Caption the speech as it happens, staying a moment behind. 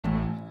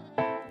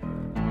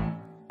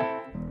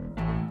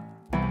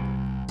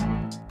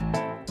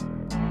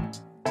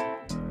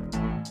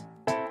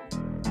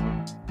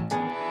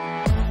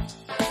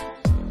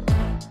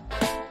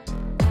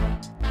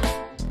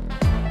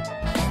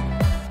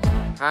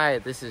Hi,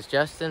 this is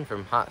Justin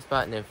from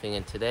Hotspot Nymphing,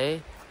 and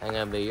today I'm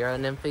going to be Euro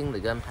nymphing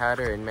the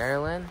Gunpowder in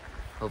Maryland.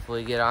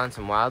 Hopefully get on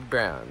some wild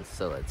browns,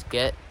 so let's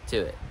get to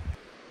it.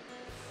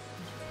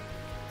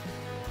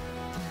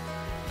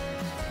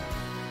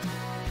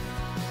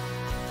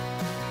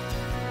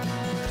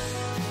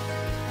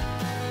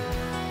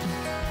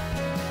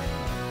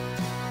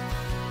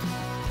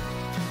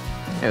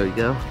 There we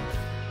go.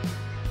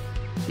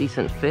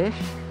 Decent fish.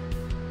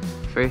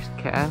 First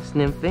cast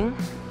nymphing.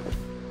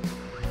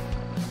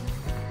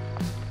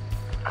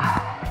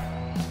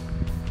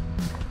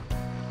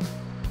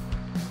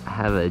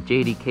 I have a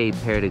JDK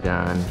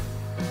Perdigon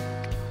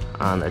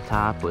on the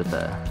top with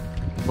a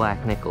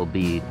black nickel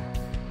bead.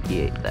 He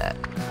ate that.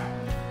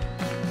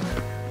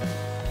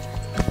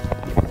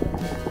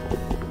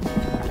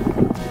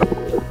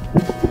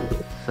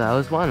 So I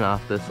was one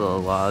off this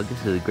little log.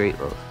 This is a great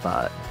little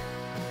spot.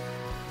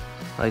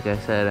 Like I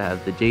said, I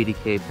have the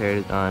JDK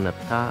Perdigon up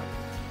top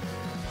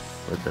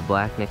with the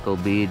black nickel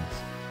beads.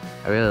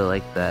 I really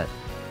like that.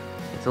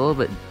 It's a little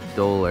bit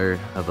duller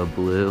of a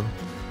blue,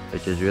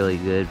 which is really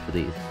good for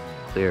these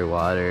clear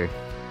water,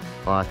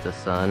 lots of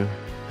sun.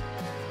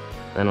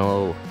 Then a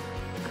little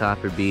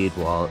copper bead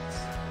waltz.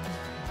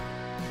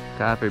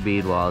 Copper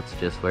bead waltz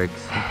just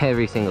works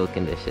every single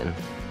condition.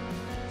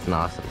 It's an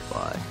awesome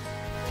fly.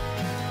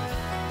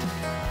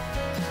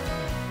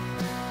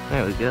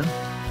 There we go.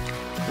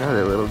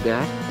 Another little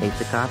guy. Ate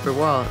the copper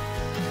waltz.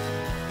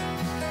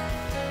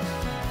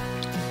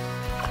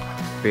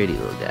 Pretty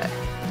little guy.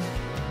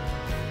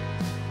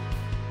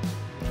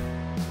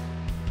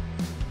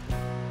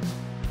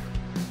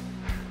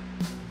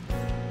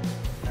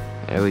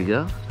 There we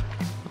go.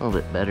 A little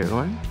bit better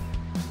one.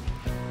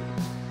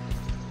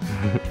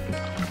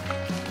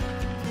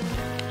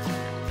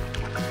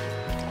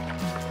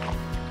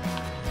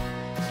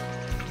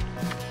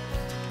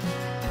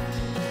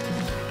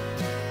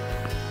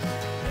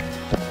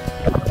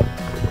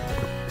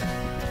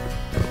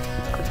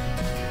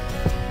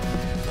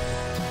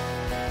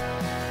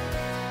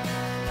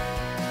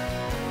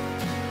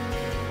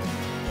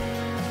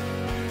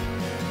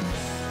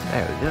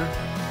 There we go.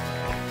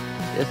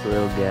 This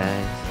little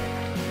guy.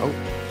 Oh.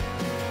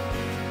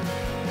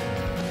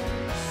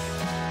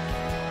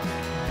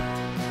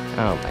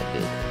 Oh my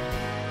goodness.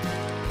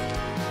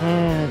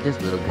 Just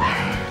little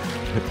guy.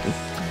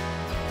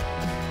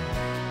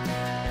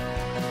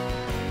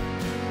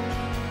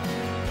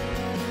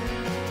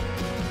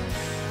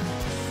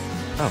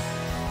 Oh.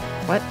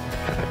 What?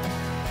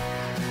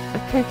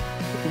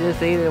 You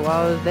just ate it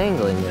while I was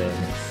dangling there.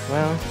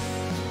 Well,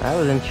 that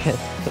was interesting.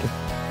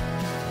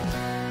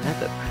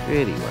 That's a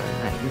pretty one.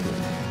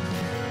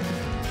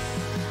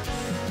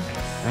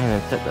 I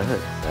haven't set the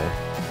hook, so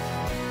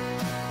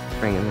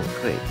bring him in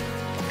quick.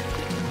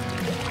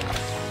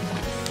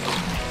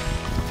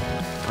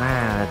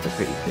 Wow, that's a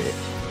pretty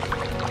fish.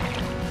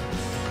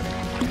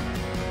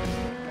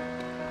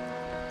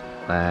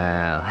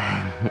 Wow.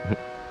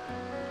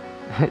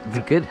 It's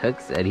a good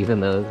hook set, even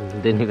though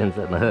it didn't even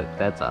set the hook.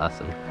 That's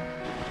awesome.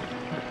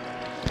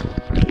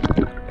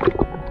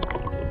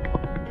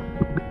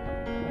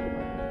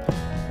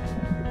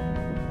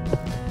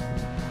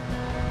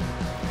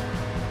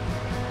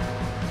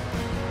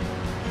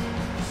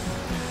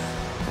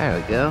 There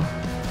we go.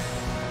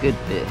 Good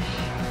fish.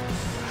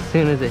 As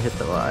soon as it hit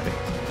the water.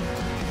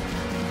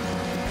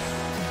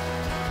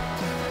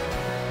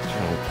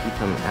 Try and keep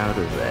them out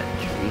of that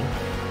tree.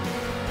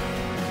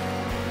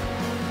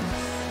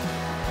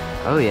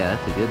 Oh yeah,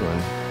 that's a good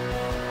one.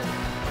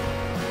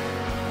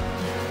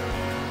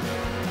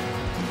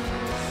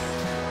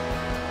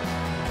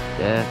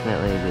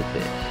 Definitely a good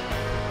fish.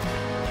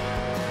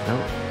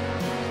 Nope.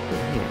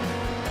 Still here.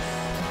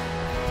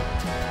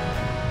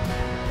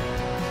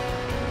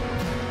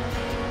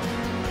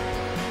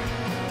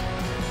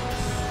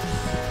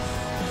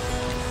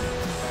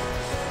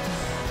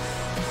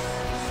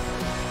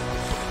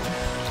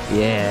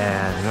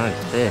 Yeah,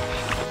 nice fish.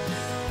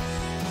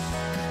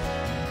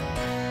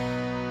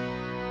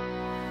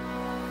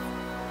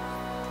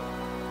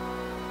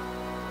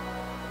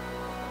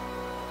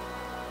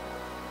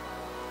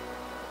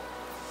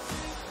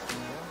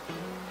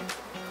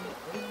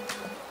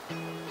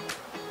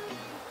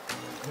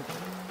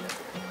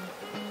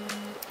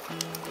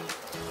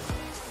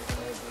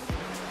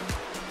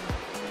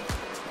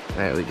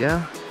 There we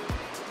go.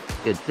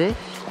 Good fish.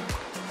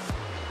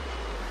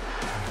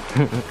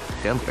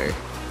 Jumper.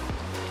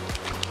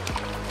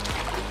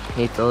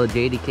 Ate the old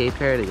JDK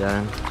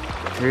Perdigon.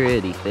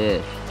 Pretty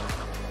fish.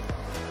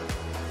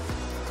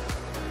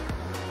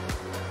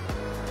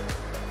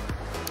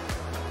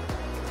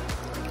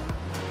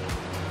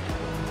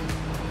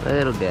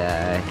 Little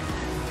guy.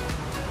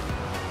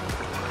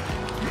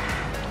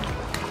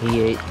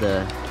 He ate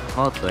the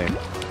halter.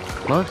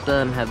 Most of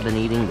them have been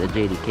eating the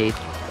JDK,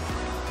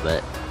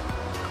 but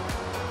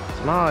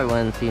smaller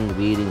ones seem to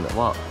be eating the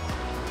waltz.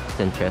 It's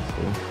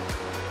interesting.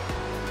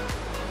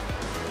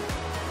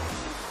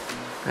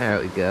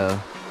 There we go.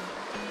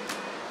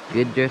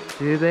 Good drift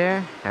through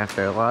there.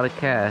 After a lot of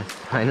casts,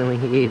 finally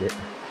he ate it.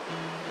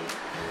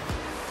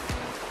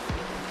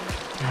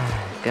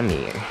 Come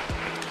here.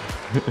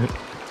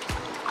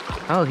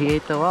 Oh, he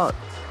ate the waltz.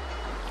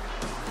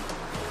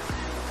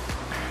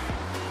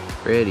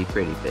 Pretty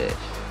fish.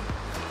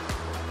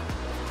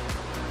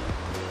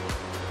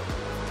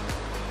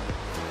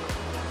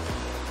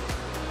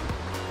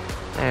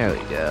 There we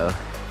go.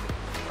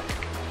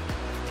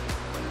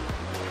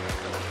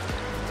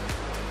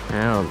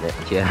 I'll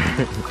get ya.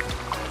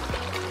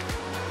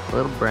 A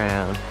little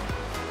brown.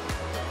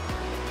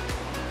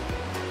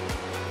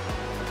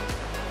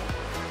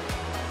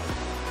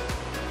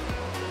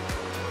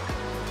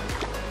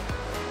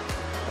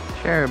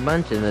 Sure, a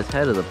bunch in this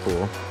head of the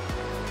pool.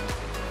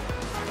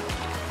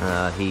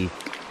 He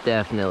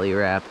definitely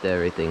wrapped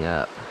everything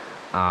up.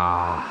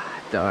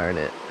 Ah, darn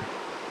it.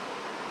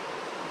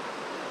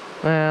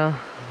 Well,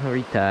 I'll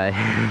retie.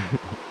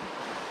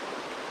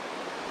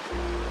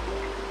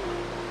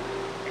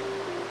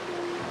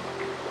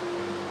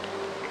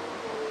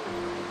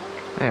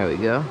 There we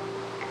go.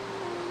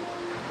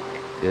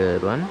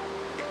 Good one.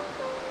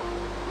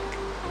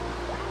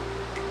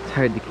 It's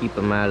hard to keep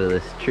them out of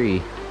this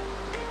tree.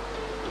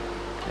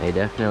 They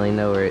definitely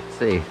know where it's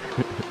safe.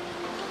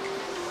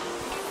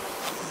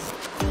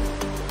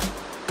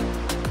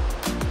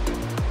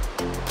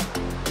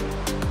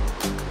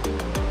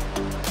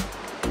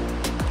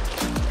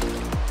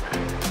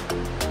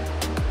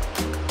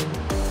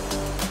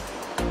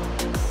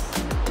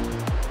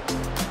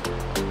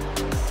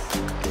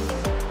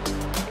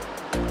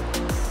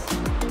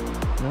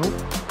 Nope,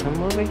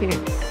 come over here.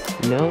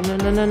 No.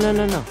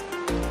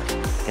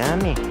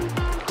 Come here.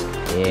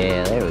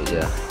 Yeah, there we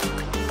go.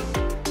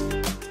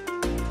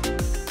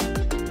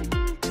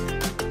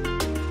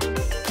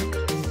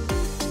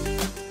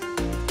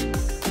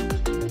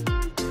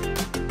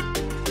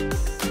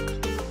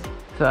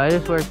 So I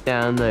just worked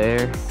down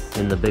there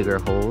in the bigger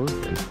holes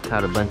and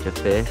caught a bunch of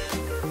fish,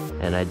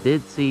 and I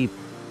did see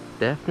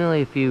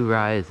definitely a few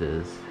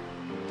rises,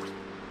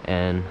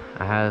 and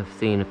I have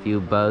seen a few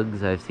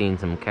bugs. I've seen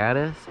some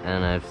caddis,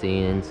 and I've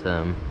seen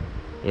some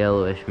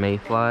yellowish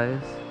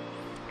mayflies.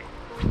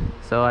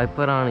 So I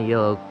put on a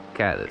yellow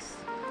caddis.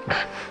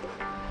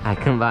 I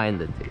combined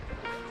the two.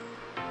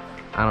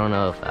 I don't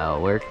know if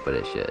that'll work, but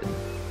it should.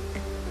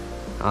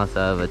 I also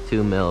have a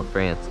 2 mil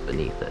France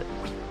beneath it.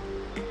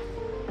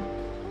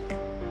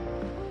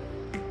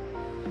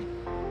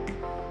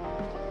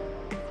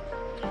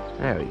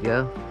 There we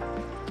go.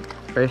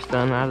 First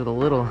one out of the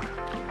little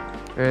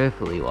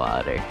riffly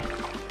water.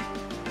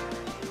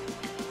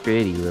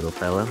 Pretty little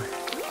fellow.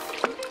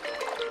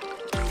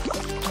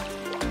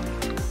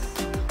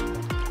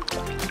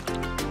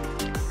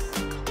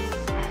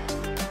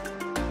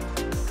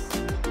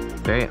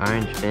 Very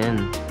orange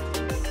fin.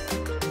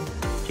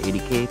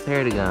 JDK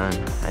Paragon.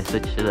 I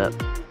switched it up.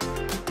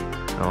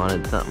 I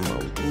wanted something a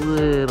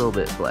little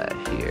bit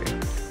flashier.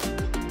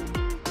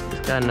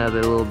 Just got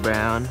another little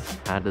brown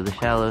out of the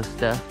shallow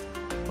stuff.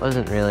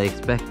 Wasn't really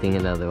expecting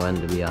another one,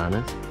 to be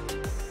honest.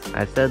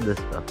 I've said this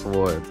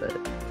before, but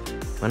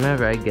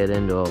whenever I get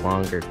into a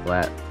longer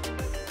flat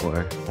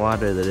or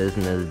water that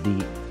isn't as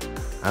deep,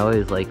 I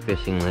always like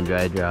fishing the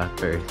dry draw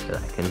first so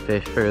I can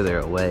fish further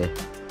away.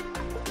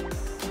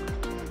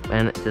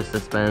 And it just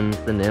suspends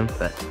the nymph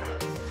at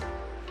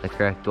the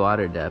correct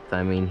water depth.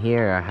 I mean,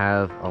 here I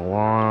have a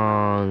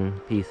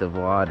long piece of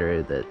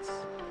water that's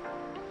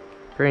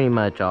pretty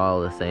much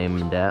all the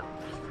same depth.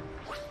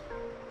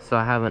 So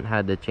I haven't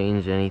had to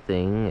change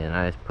anything, and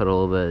I just put a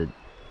little bit of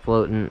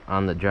floatant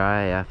on the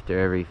dry after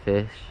every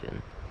fish,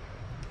 and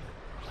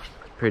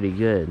it's pretty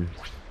good.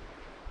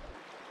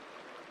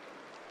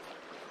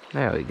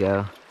 There we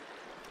go.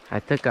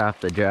 I took off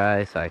the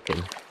dry so I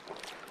can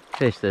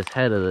fish this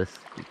head of this,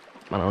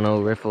 I don't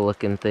know, riffle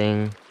looking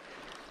thing.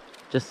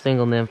 Just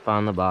single nymph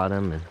on the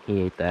bottom, and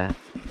he ate that.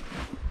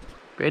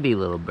 Pretty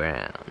little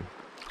brown.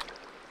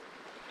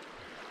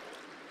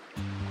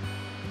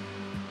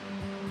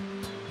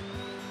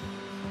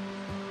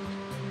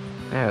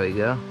 There we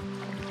go.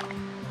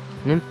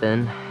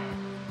 Nymphing.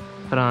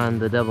 Put on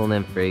the double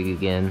nymph rig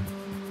again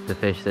to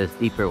fish this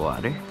deeper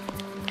water.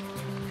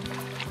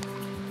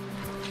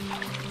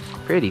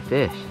 Pretty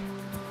fish.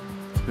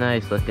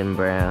 Nice looking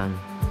brown.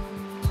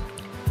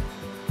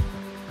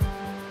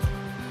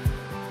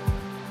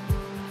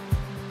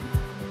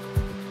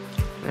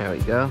 There we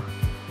go.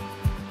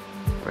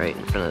 Right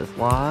in front of this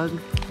log.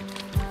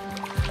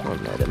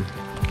 Won't let him.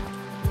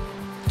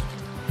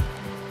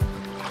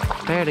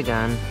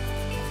 Paragon.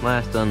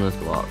 Last on this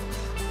waltz.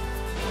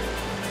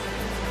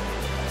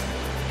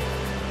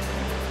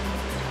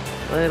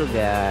 Little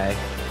guy.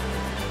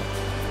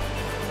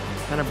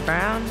 Kind of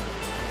brown? I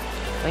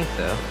think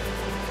so.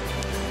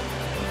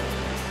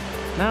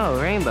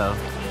 No, rainbow.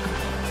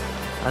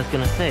 I was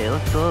gonna say, it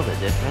looks a little bit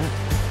different.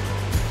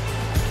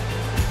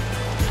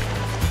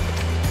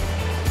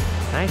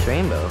 Nice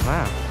rainbow,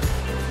 wow.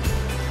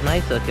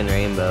 Nice looking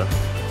rainbow.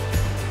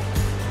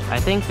 I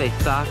think they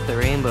stock the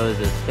rainbows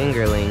as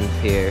fingerlings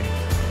here.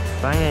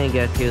 So I'm gonna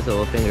guess he was a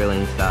little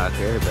fingerling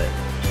stalker, but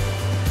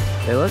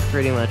they look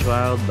pretty much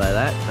wild by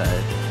that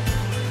size.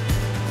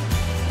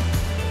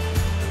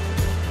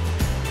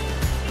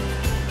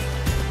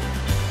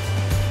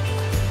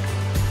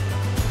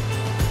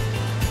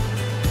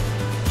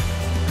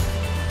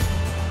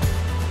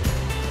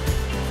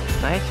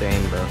 Nice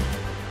rainbow.